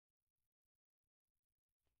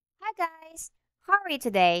Hi guys, how are you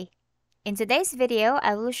today? In today's video,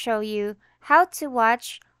 I will show you how to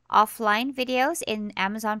watch offline videos in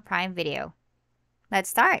Amazon Prime Video. Let's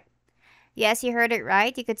start. Yes, you heard it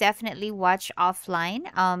right. You could definitely watch offline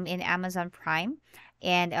in Amazon Prime,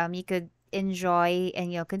 and you could enjoy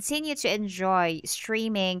and continue to enjoy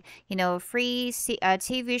streaming free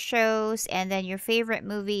TV shows and then your favorite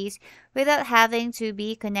movies without having to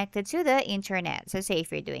be connected to the internet. So say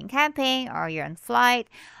if you're doing camping or you're on flight,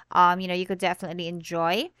 you could definitely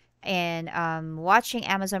enjoy and watching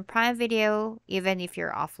Amazon Prime Video even if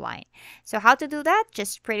you're offline. So how to do that?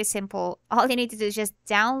 Just pretty simple. All you need to do is just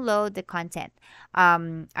download the content.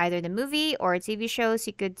 Either the movie or TV shows,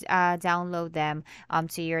 you could download them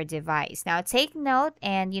to your device. Now take note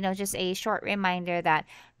and just a short reminder that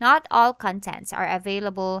not all contents are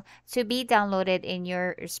available to be downloaded in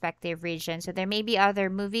your respective region. So there may be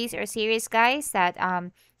other movies or series, guys, that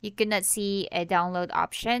you could not see a download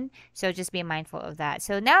option. So just be mindful of that.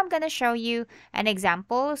 So now I'm going to show you an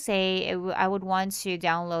example. Say I would want to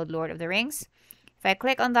download Lord of the Rings. If I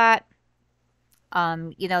click on that,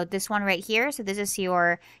 this one right here. So this is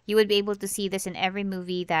you would be able to see this in every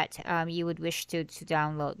movie that you would wish to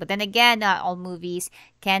download. But then again, not all movies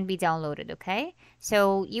can be downloaded, okay?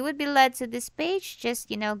 So you would be led to this page. Just,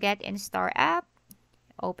 get Install app,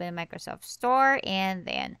 open Microsoft Store, and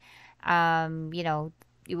then,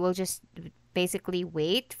 you will just basically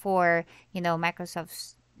wait for,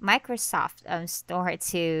 Microsoft Store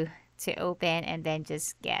to open and then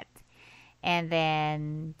just get. And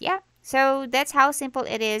then, yeah. So that's how simple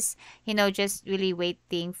it is, just really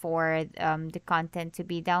waiting for the content to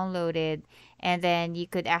be downloaded. And then you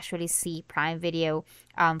could actually see Prime Video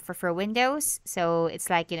for Windows. So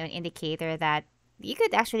it's like, an indicator that you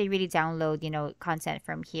could actually really download, content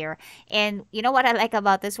from here. And you know what I like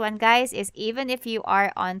about this one, guys, is even if you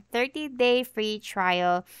are on 30-day free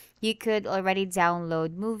trial, you could already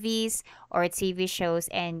download movies or TV shows,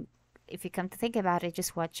 and if you come to think about it,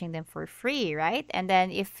 just watching them for free, right? And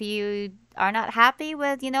then if you are not happy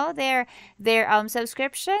with, their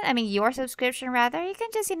subscription, I mean your subscription rather, you can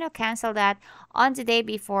just, cancel that on the day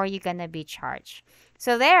before you're gonna be charged.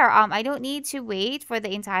 So there, I don't need to wait for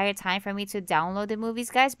the entire time for me to download the movies,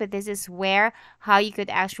 guys, but this is where how you could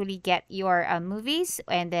actually get your movies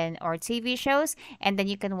and then or TV shows, and then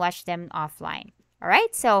you can watch them offline. All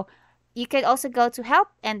right, so you could also go to help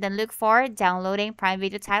and then look for downloading Prime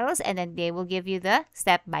Video titles, and then they will give you the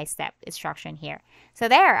step-by-step instruction here. So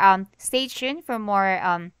there, stay tuned for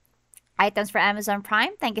more items for Amazon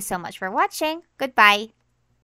Prime. Thank you so much for watching. Goodbye.